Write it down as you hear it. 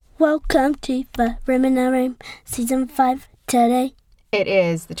Welcome to the Room in a Room, Season 5 today. It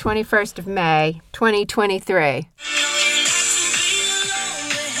is the 21st of May, 2023.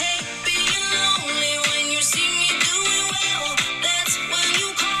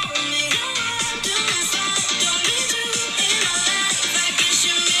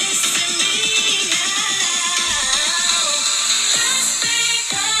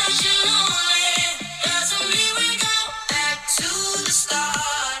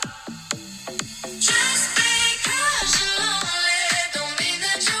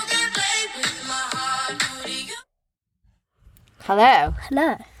 Hello.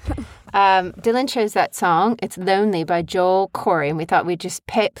 Hello. Dylan chose that song. It's Lonely by Joel Corey, and we thought we'd just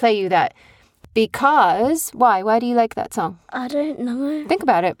play you that because... Why? Why do you like that song? I don't know. Think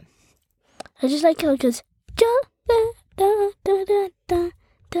about it. I just like how it goes...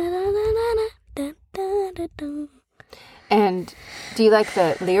 And do you like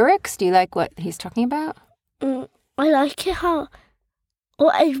the lyrics? Do you like what he's talking about? I like it how...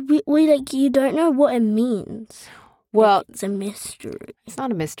 we like, you don't know what it means. Well, like it's a mystery. It's not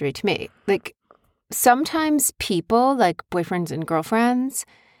a mystery to me. Like, sometimes people, like boyfriends and girlfriends,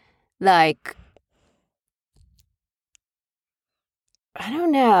 like, I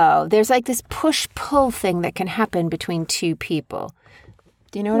don't know. There's like this push-pull thing that can happen between two people.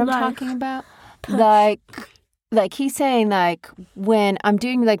 Do you know what I'm talking about? Push. Like he's saying, like, when I'm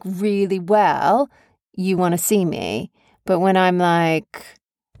doing like really well, you want to see me. But when I'm like...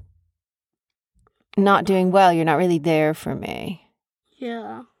 not doing well, you're not really there for me.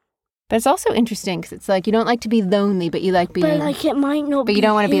 Yeah. But it's also interesting because it's like you don't like to be lonely, but you like being... But like it might not be But you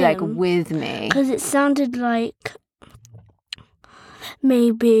don't want to be like him, with me. because it sounded like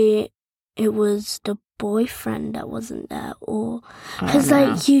maybe it was the boyfriend that wasn't there, or... Because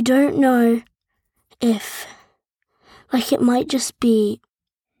like you don't know if... Like it might just be...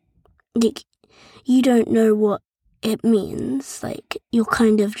 Like you don't know what it means, like you're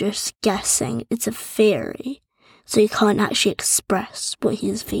kind of just guessing. It's a theory, so you can't actually express what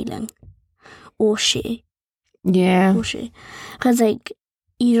he's feeling, or she. Yeah. Or she, because like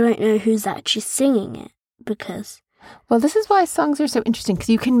you don't know who's actually singing it. Because well, this is why songs are so interesting, because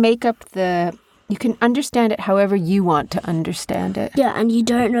you can make up you can understand it however you want to understand it. Yeah, and you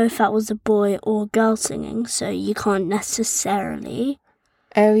don't know if that was a boy or a girl singing, so you can't necessarily.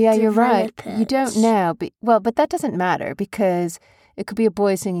 Oh, yeah, you're right. It. You don't know. But that doesn't matter, because it could be a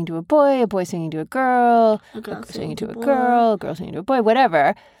boy singing to a boy singing to a girl singing to a girl singing to a boy,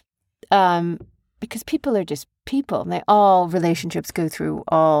 whatever. Because people are just people, and relationships go through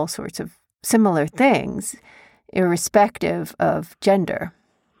all sorts of similar things, irrespective of gender.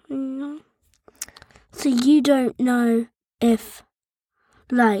 Mm-hmm. So you don't know if,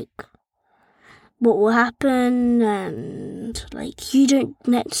 like... what will happen, and like you don't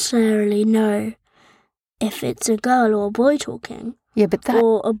necessarily know if it's a girl or a boy talking. Yeah, but that,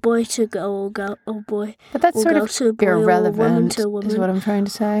 or a boy to girl, or girl or boy. But that's or sort girl of to a boy, irrelevant, or woman to a woman. Is what I'm trying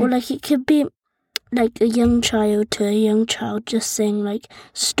to say. Or like it could be like a young child to a young child just saying like,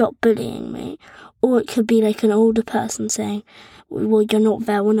 "Stop bullying me," or it could be like an older person saying, "Well, you're not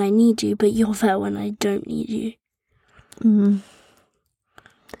there when I need you, but you're there when I don't need you." Mm-hmm.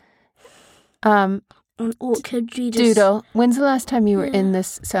 Or could you just... Doodle, when's the last time you were in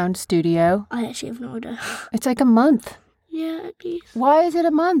this sound studio? I actually have no idea. It's like a month. Yeah, at least. Why is it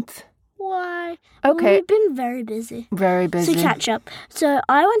a month? Why? Okay. Well, we've been very busy. Very busy. To catch up. So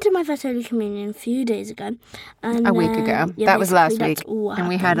I went to my first Holy Communion a few days ago. And a week ago. Yeah, that was last week. And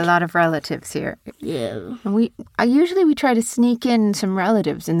we had a lot of relatives here. Yeah. And we usually try to sneak in some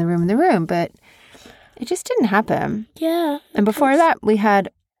relatives in the room, but it just didn't happen. Yeah. And before that, we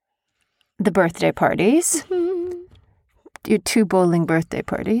had the birthday parties. Your 2 bowling birthday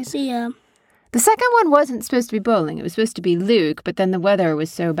parties. Yeah. The second one wasn't supposed to be bowling. It was supposed to be Luke, but then the weather was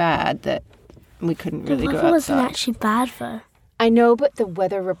so bad that we couldn't really go outside. The weather wasn't actually bad, though. I know, but the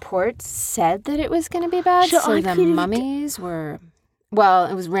weather reports said that it was going to be bad, so the mummies were... Well,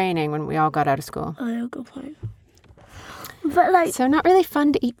 it was raining when we all got out of school. Oh, yeah, good point. But, like... So not really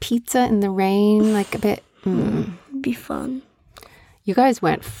fun to eat pizza in the rain, like a bit... It'd be fun. You guys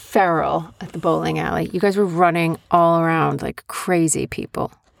went feral at the bowling alley. You guys were running all around like crazy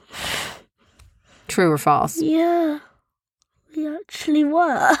people. True or false? Yeah. We actually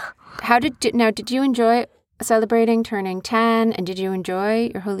were. Did you enjoy celebrating turning 10, and did you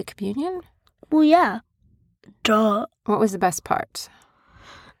enjoy your Holy Communion? Well, yeah. Duh. What was the best part?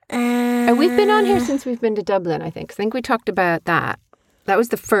 We've been on here since we've been to Dublin, I think. I think we talked about that. That was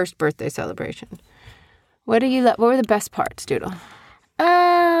the first birthday celebration. What were the best parts, Doodle?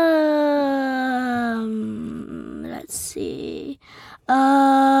 Let's see.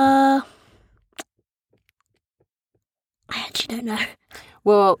 don't know.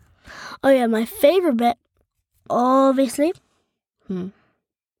 Well... Oh, yeah, my favourite bit, obviously,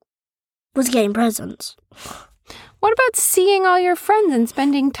 was getting presents. What about seeing all your friends and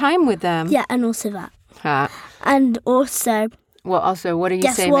spending time with them? Yeah, and also that. And also... Well, also, what are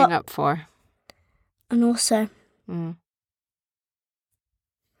you saving up for? And also...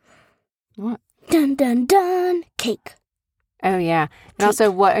 What? Dun, dun, dun. Cake. Oh, yeah. And also,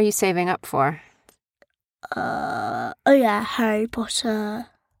 what are you saving up for? Oh, yeah, Harry Potter.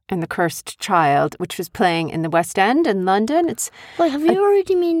 And the Cursed Child, which was playing in the West End in London. Wait, have you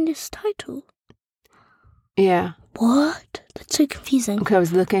already made this title? Yeah. What? That's so confusing. Okay, I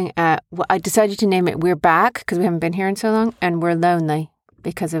was looking at... Well, I decided to name it We're Back, because we haven't been here in so long, and We're Lonely,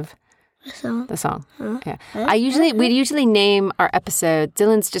 because of the song. Yeah. We usually name our episodes.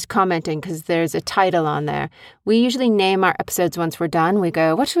 Dylan's just commenting, because there's a title on there. We usually name our episodes once we're done. We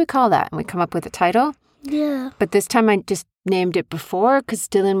go, what should we call that? And we come up with a title. Yeah. But this time I just named it before, because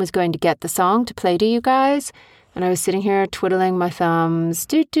Dylan was going to get the song to play to you guys. And I was sitting here twiddling my thumbs,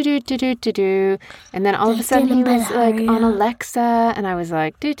 do. And then all of a sudden he was like on Alexa, and I was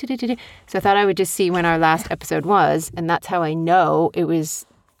like, do. So I thought I would just see when our last episode was, and that's how I know it was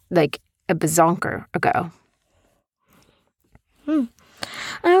like a bazonker ago. And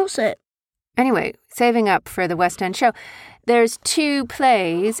also... Anyway, saving up for the West End show. There's 2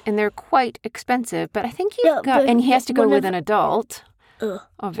 plays, and they're quite expensive, but I think and he has to go with an adult,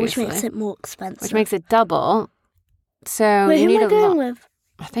 obviously. Which makes it more expensive. Which makes it double. So Wait, you need who am I going with?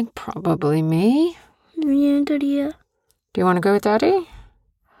 I think probably me. You and Daddy, yeah. Do you want to go with Daddy?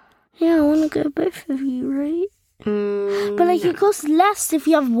 Yeah, I want to go with both of you, right? But it costs less if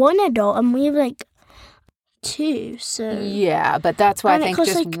you have one adult, and we have 2, so... Yeah, but that's why I think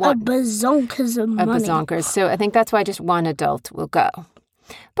just one... a bazonkers of money. A bazonkers. So I think that's why just one adult will go.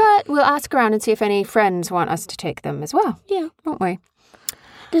 But we'll ask around and see if any friends want us to take them as well. Yeah. Won't we?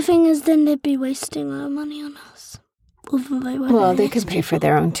 The thing is, then they'd be wasting our money on us. Well, they can pay for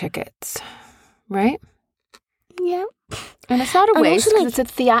their own tickets, right? Yeah. And it's not a waste, because it's a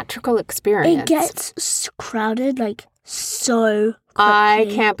theatrical experience. It gets crowded, so quickly. I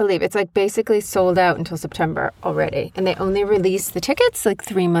can't believe it's basically sold out until September already. And they only release the tickets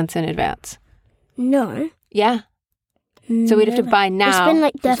 3 months in advance. No. Yeah. So we'd have to buy now.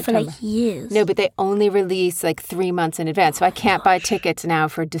 It's been there for years. No, but they only release 3 months in advance. So I can't buy tickets now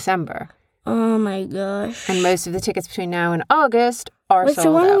for December. Oh my gosh. And most of the tickets between now and August are sold out.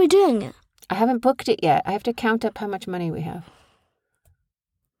 So when are we doing it? I haven't booked it yet. I have to count up how much money we have.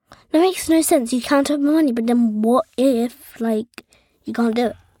 That makes no sense. You count up the money, but then what if, you can't do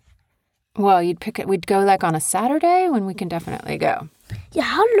it? Well, you'd pick it. We'd go on a Saturday when we can definitely go. Yeah,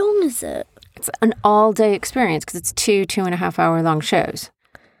 how long is it? It's an all-day experience because it's 2.5 hour long shows.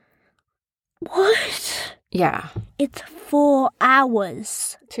 What? Yeah. It's 4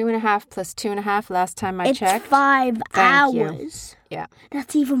 hours. 2.5 plus 2.5 last time I checked. It's 5 hours. Yeah.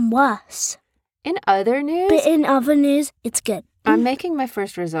 That's even worse. In other news... But in other news, it's good. I'm making my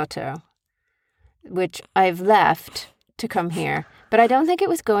first risotto, which I've left to come here. But I don't think it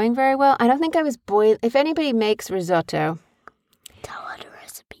was going very well. I don't think I was boiling... If anybody makes risotto... Tell her the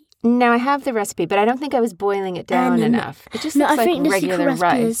recipe. No, I have the recipe, but I don't think I was boiling it down enough. It just looks like regular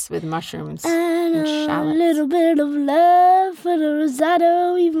rice with mushrooms and shallots. A little bit of love for the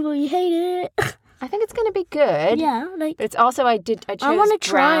risotto, even though you hate it. I think it's going to be good. Yeah, But it's also, I chose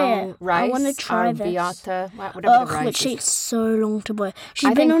brown rice. I want to try this. Arrabbiata, whatever the rice which is. takes so long to boil.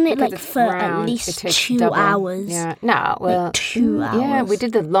 She's been on it for at least 2 hours. Yeah, no, well, 2 hours. Yeah, we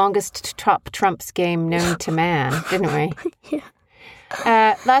did the longest top trumps game known to man, didn't we?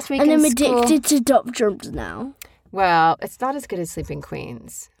 Yeah. Last week and I'm school, addicted to top trumps now. Well, it's not as good as Sleeping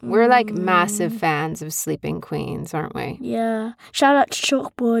Queens. We're massive fans of Sleeping Queens, aren't we? Yeah. Shout out to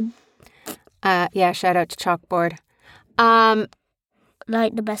Chalkboard. Yeah, shout out to Chalkboard.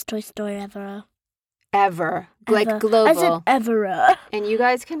 The best Toy Story ever. Ever. Global. I said ever. And you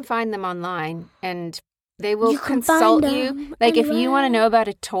guys can find them online, and they will consult you. If you want to know about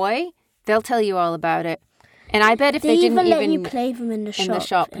a toy, they'll tell you all about it. And I bet if they didn't let you play them in the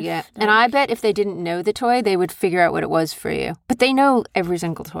shop. Yeah. And I bet if they didn't know the toy, they would figure out what it was for you. But they know every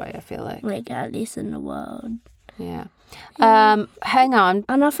single toy, I feel like. At least in the world. Yeah. Hang on.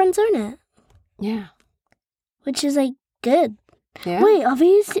 And our friends own it. Yeah. Which is good. Yeah. Wait, are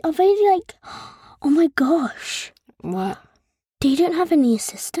they oh my gosh. What? They don't have any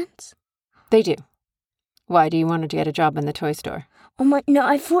assistants? They do. Why, do you want to get a job in the toy store? No,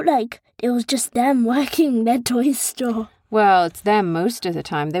 I thought it was just them working their toy store. Well, it's them most of the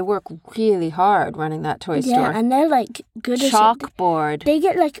time. They work really hard running that toy store. Yeah, and they're good as Chalkboard. They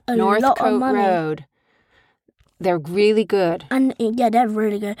get a North lot Coat of money. Road. they're really good. And yeah, they're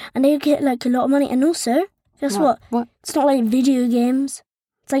really good. And they get like a lot of money. And also, guess what? What? It's not like video games.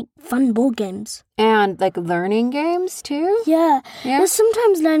 It's like fun board games. And like learning games too? Yeah. Yeah. There's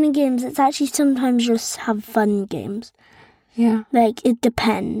sometimes learning games. It's actually sometimes just have fun games. Yeah. Like, it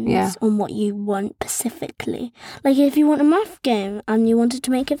depends on what you want specifically. Like, if you want a math game and you wanted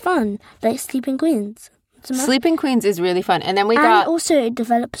to make it fun, like Sleeping Queens. Sleeping Queens is really fun. And then we got... And also, it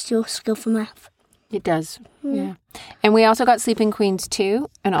develops your skill for math. It does, yeah. And we also got Sleeping Queens 2,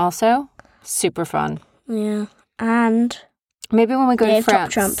 and also super fun. Yeah. And... Maybe when we go to France, Top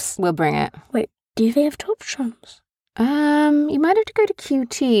Trumps. We'll bring it. Wait, do they have Top Trumps? You might have to go to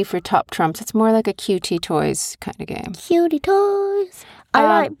QT for Top Trumps. It's more like a QT Toys kind of game. Cutie toys. I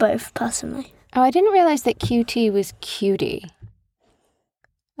like both, personally. Oh, I didn't realize that QT was cutie.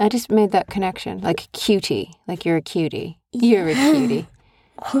 I just made that connection. Like cutie. Like you're a cutie. You're a cutie.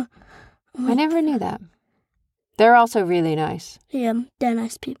 I never knew that. They're also really nice. Yeah, they're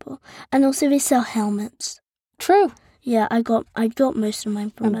nice people. And also they sell helmets. True. Yeah, I got most of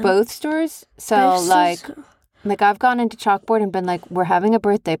mine from And them. both stores sell Both like I've gone into Chalkboard and been like, we're having a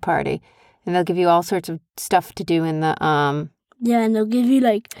birthday party, and they'll give you all sorts of stuff to do in the yeah, and they'll give you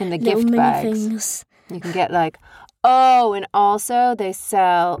like in the little gift mini bags. things. You can get like, oh, and also they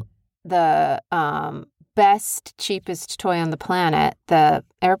sell the best, cheapest toy on the planet, the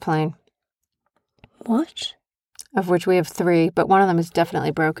airplane, What? of which we have 3, but one of them is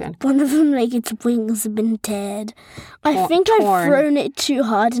definitely broken. One of them, like, its wings have been teared. I think I've thrown it too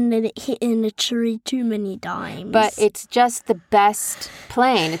hard and then it hit in a tree too many times. But it's just the best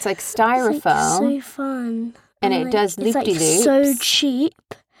plane. It's like styrofoam. It's like so fun. And it does loop-de-loops. It's like so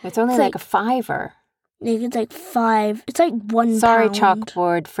cheap. It's only like a $5. Like, it's like 5. It's like £1. Sorry,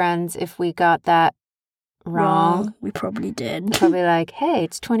 Chalkboard friends, if we got that wrong. We probably did. Probably like, hey,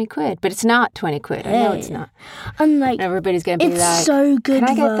 it's 20 quid. But it's not 20 quid. I know it's not. And like, and everybody's going to be it's like, so good. Can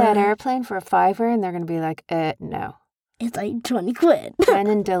I get that airplane for a $5? And they're going to be like, no. It's like 20 quid. Ben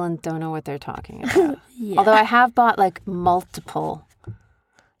and Dylan don't know what they're talking about. Yeah. Although I have bought like multiple.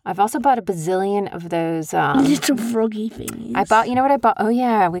 I've also bought a bazillion of those. Little froggy thingies. I bought, you know what I bought? Oh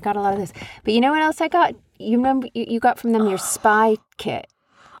yeah, we got a lot of this. But you know what else I got? You remember, you got from them your spy kit.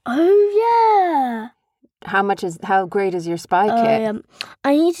 Oh yeah. How great is your spy kit? Yeah.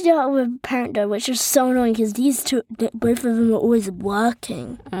 I need to do it with a parent though, which is so annoying because these two, both of them are always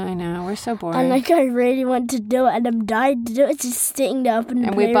working. I know, we're so bored. And like, I really want to do it, and I'm dying to do it. It's just sitting there up in the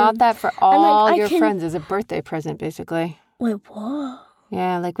And we playroom. bought that for all like, your friends as a birthday present, basically. Wait, what?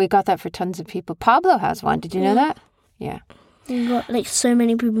 Yeah, like we got that for tons of people. Pablo has one. Did you know that? Yeah. We got like so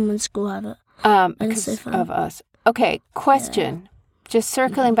many people in school have it. Because so fun. of us. Okay, question. Just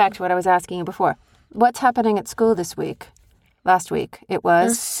circling back to what I was asking you before. What's happening at school this week? Last week, it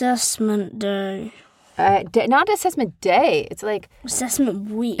was... Assessment day. Not assessment day. It's like... Assessment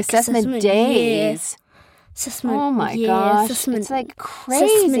week. Assessment days. Year. Assessment Oh my year. gosh. Assessment, it's like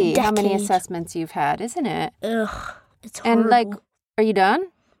crazy how many decade. assessments you've had, isn't it? Ugh, it's horrible. And like, are you done?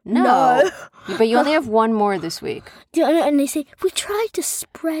 No. But you only have one more this week. And they say, we tried to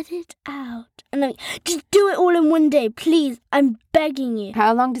spread it out. And like, just do it all in one day, please. I'm begging you.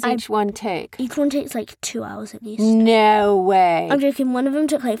 How long does each one take? Each one takes like 2 hours at least. No way. I'm joking. One of them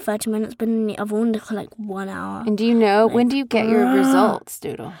took like 30 minutes, but then the other one took like 1 hour. And do you know, when do you get your results,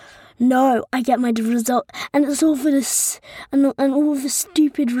 Doodle? No, I get my result, and it's all for this, and all the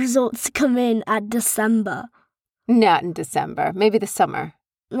stupid results come in at December. Not in December. Maybe the summer.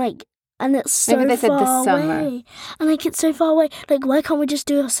 Like, and it's so Maybe they said this far summer. away. And like, it's so far away. Like, why can't we just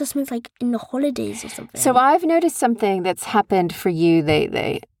do assessments like in the holidays or something? So I've noticed something that's happened for you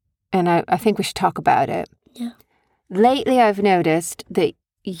lately, and I think we should talk about it. Yeah. Lately, I've noticed that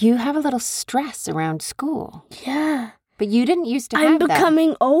you have a little stress around school. Yeah. But you didn't used to have I'm that.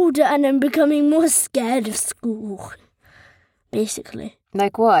 becoming older, and I'm becoming more scared of school. Basically.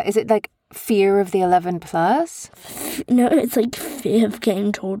 Like what? Is it like fear of the 11 plus? No, it's like fear of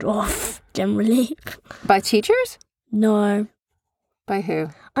getting told off, generally. By teachers? No. By who?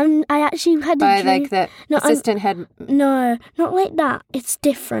 I actually had By a dream. like the assistant head... No, not like that. It's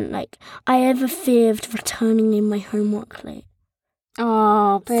different. Like, I have a fear of returning in my homework late.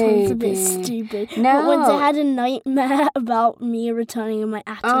 Oh, baby. Sounds a bit stupid. No. But once I had a nightmare about me returning in my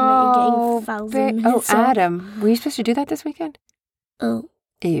atom and getting 1,000 hits off. Adam. Were you supposed to do that this weekend? Oh.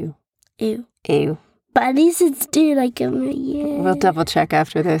 Ew. Ew. Ew. But at least it's due like a year. We'll double check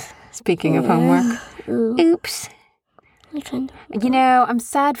after this. Speaking of homework. Ooh. Oops. I kind of You know, I'm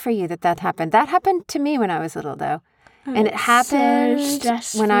sad for you that happened. That happened to me when I was little, though. And it happened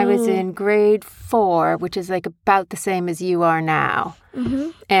so when I was in grade 4, which is like about the same as you are now. Mm-hmm.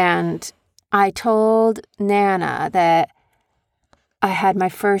 And I told Nana that I had my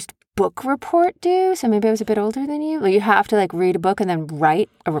first book report due, so maybe I was a bit older than you. Well, you have to like read a book and then write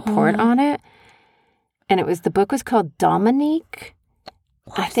a report on it. And the book was called Dominique.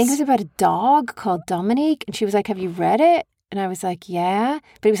 What? I think it was about a dog called Dominique. And she was like, have you read it? And I was like, yeah.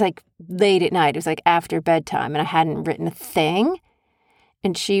 But it was like late at night. It was like after bedtime and I hadn't written a thing.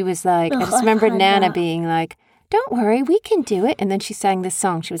 And she was like, I just remember Nana being like, don't worry, we can do it. And then she sang this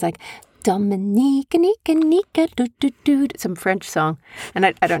song. She was like, Dominique, Nika, Nika, do, do, do. Some French song. And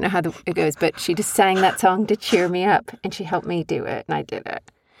I don't know how it goes, but she just sang that song to cheer me up. And she helped me do it. And I did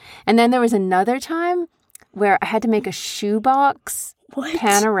it. And then there was another time where I had to make a shoebox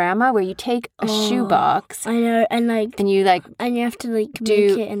panorama where you take a shoebox. I know. And you have to make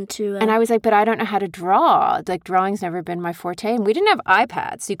it into And I was like, but I don't know how to draw. Like drawing's never been my forte. And we didn't have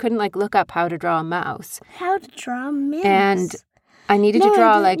iPads. So you couldn't like look up how to draw a mouse. How to draw a mouse. And I needed to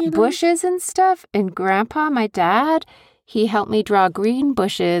draw like bushes and stuff. And Grandpa, my dad, he helped me draw green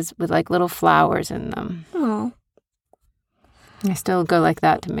bushes with like little flowers in them. Oh. I still go like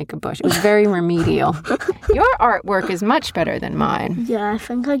that to make a bush. It was very remedial. Your artwork is much better than mine. Yeah, I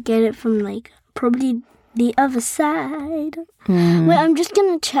think I get it from like probably the other side. Wait, I'm just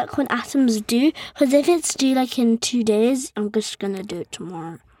going to check when Atom's due. Because if it's due like in 2 days, I'm just going to do it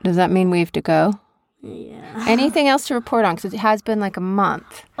tomorrow. Does that mean we have to go? Yeah. Anything else to report on? Because it has been like a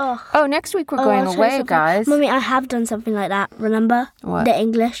month. Oh, next week we're going away, guys. Mommy, I have done something like that. Remember? What? The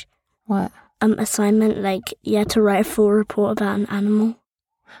English. What? Assignment, like you had to write a full report about an animal.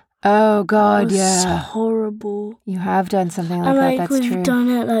 Oh God, It's yeah. horrible. You have done something like that. That's we've true. done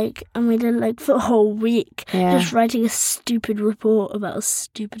it and we did it for a whole week. Yeah. Just writing a stupid report about a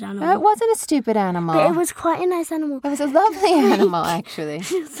stupid animal. It wasn't a stupid animal. But it was quite a nice animal. It was a lovely animal, actually.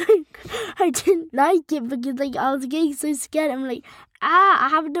 It's I didn't like it because I was getting so scared. I'm like, I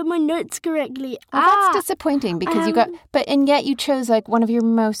haven't done my notes correctly. Well, that's disappointing because and yet you chose like one of your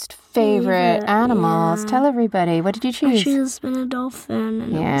most favorite animals. Yeah. Tell everybody, what did you choose? I chose been a dolphin,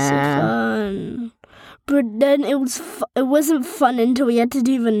 and it was so fun. But then it wasn't fun until we had to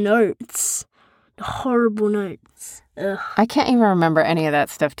do the notes, the horrible notes. Ugh. I can't even remember any of that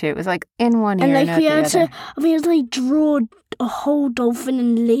stuff too. It was like in one ear and out the other. We had to draw a whole dolphin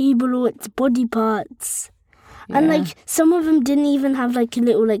and label all its body parts. Yeah. And some of them didn't even have a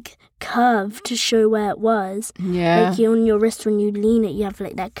little curve to show where it was. Yeah. On your wrist when you lean it, you have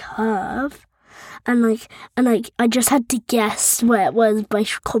that curve. And I just had to guess where it was by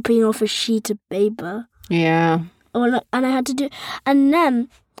copying off a sheet of paper. Yeah. And I had to do, and then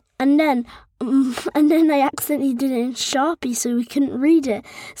I accidentally did it in Sharpie, so we couldn't read it.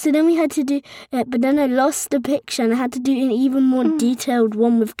 So then we had to do it, but then I lost the picture, and I had to do an even more detailed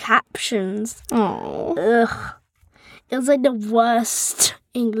one with captions. Oh. Ugh. It was the worst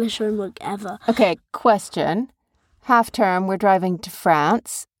English homework ever. Okay, question. Half term, we're driving to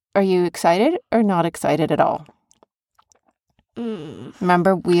France. Are you excited or not excited at all?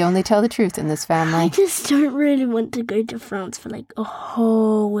 Remember, we only tell the truth in this family. I just don't really want to go to France for a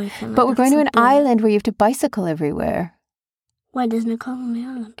whole weekend. But we're going to an island where you have to bicycle everywhere. Why, there's no car on the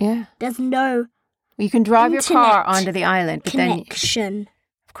island? Yeah. There's no You can drive your car onto the island, but connection.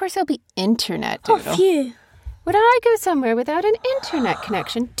 Of course there'll be internet, Doodle. Oh, phew. Would I go somewhere without an internet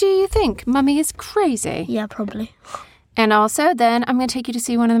connection? Do you think Mummy is crazy? Yeah, probably. And also, then I'm going to take you to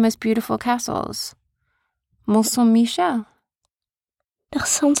see one of the most beautiful castles. Mont Saint-Michel. That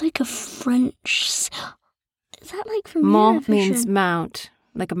sounds like a French... Is that from Mont Eurovision? means mount,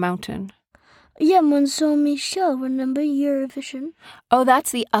 like a mountain. Yeah, Mont Saint-Michel, remember Eurovision? Oh,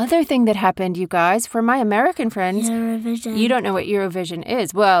 that's the other thing that happened, you guys. For my American friends, Eurovision. You don't know what Eurovision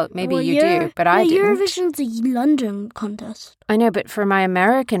is. Well, maybe you do, but I didn't. Eurovision's a London contest. I know, but for my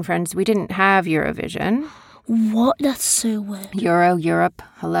American friends, we didn't have Eurovision. What? That's so weird. Europe,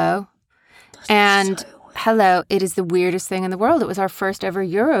 hello. Hello, it is the weirdest thing in the world. It was our first ever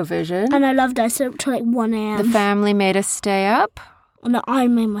Eurovision. And I loved it. I stayed up till 1 a.m. The family made us stay up. No, I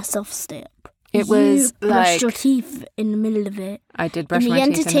made myself stay up. It was brushed your teeth in the middle of it. I did brush my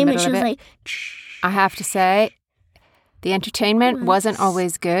teeth in the middle of it. I have to say, the entertainment wasn't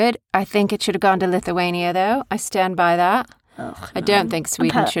always good. I think it should have gone to Lithuania, though. I stand by that. I don't think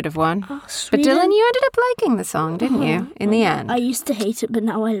Sweden should have won. But Dylan, you ended up liking the song, didn't you, in the end? I used to hate it, but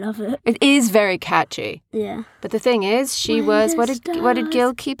now I love it. It is very catchy. Yeah. But the thing is, she was, what did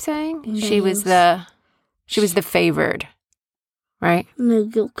Gil keep saying? She was the favored, right? No,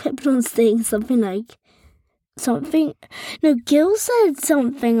 Gil kept on saying something. No, Gil said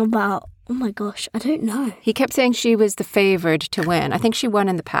something about, oh my gosh, I don't know. He kept saying she was the favored to win. I think she won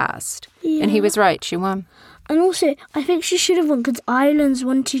in the past. Yeah. And he was right, she won. And also, I think she should have won because Ireland's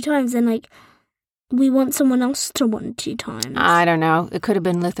won 2 times and, like, we want someone else to win 2 times. I don't know. It could have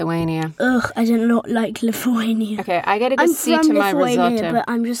been Lithuania. Ugh, I did not like Lithuania. Okay, I gotta go see to my risotto. But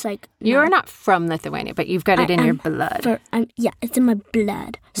I'm just like... No. You're not from Lithuania, but you've got it in your blood. Yeah, it's in my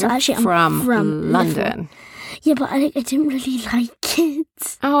blood. So You're actually, I'm from London. Yeah, but I didn't really like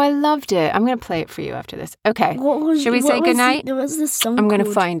it. Oh, I loved it. I'm going to play it for you after this. Okay. Should we say goodnight? There was this song I'm going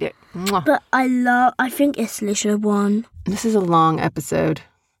to find it. Mwah. But I think Italy should have won. This is a long episode.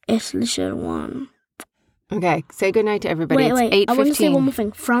 Italy should have won. Okay, say goodnight to everybody. Wait, it's 8:15. I want to say one more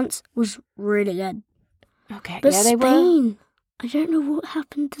thing. France was really good. Okay, but yeah, they Spain, were. I don't know what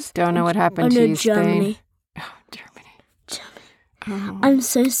happened to Spain. Don't know what happened to Germany. Spain. Oh, Germany. Oh. I'm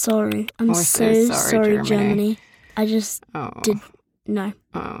so sorry. We're so sorry, Germany. I just did... No.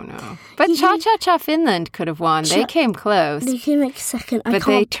 Oh, no. But Cha-Cha-Cha Finland could have won. They came close. They came like second. But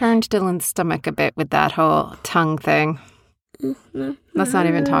they turned Dylan's stomach a bit with that whole tongue thing. No. Let's not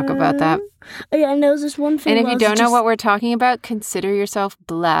even talk about that. Oh, yeah, and there was this one thing. And if you don't know what we're talking about, consider yourself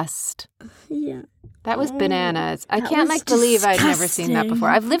blessed. Yeah. That was bananas. I can't believe I'd never seen that before.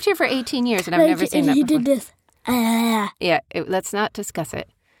 I've lived here for 18 years and I've never seen that before. He did this. Yeah, let's not discuss it.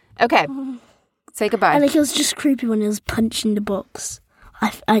 Okay. Say goodbye. And it was just creepy when he was punching the box.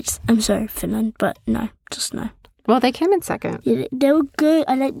 I'm sorry, Finland, but no, just no. Well, they came in second. Yeah, they were good.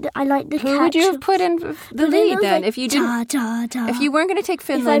 I like the. Who would you have put in the lead then? If you didn't, if you weren't going to take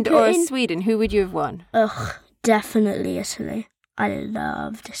Finland or Sweden, who would you have won? Ugh, definitely Italy. I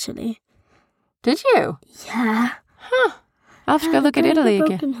loved Italy. Did you? Yeah. Huh. I'll have to go look at Italy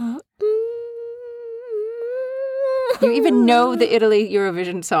again. Heart. You even know the Italy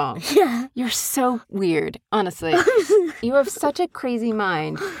Eurovision song. Yeah. You're so weird, honestly. You have such a crazy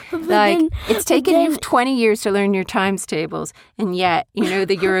mind. It's taken you 20 years to learn your times tables, and yet you know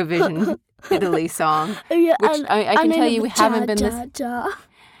the Eurovision Italy song, which I can tell you haven't been listening.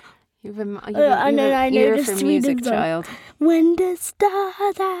 You have an ear for music, child. When the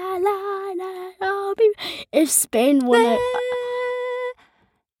stars align, I'll be... If Spain won it...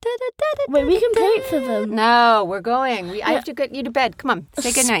 Wait, we can play it for them. No, we're going. I have to get you to bed. Come on,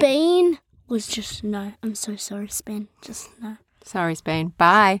 say goodnight. Spain was just no. I'm so sorry, Spain. Just no. Sorry, Spain.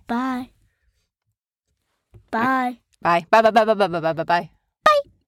 Bye. Bye. Bye. Bye. Bye. Bye. Bye. Bye. Bye. Bye. Bye. Bye.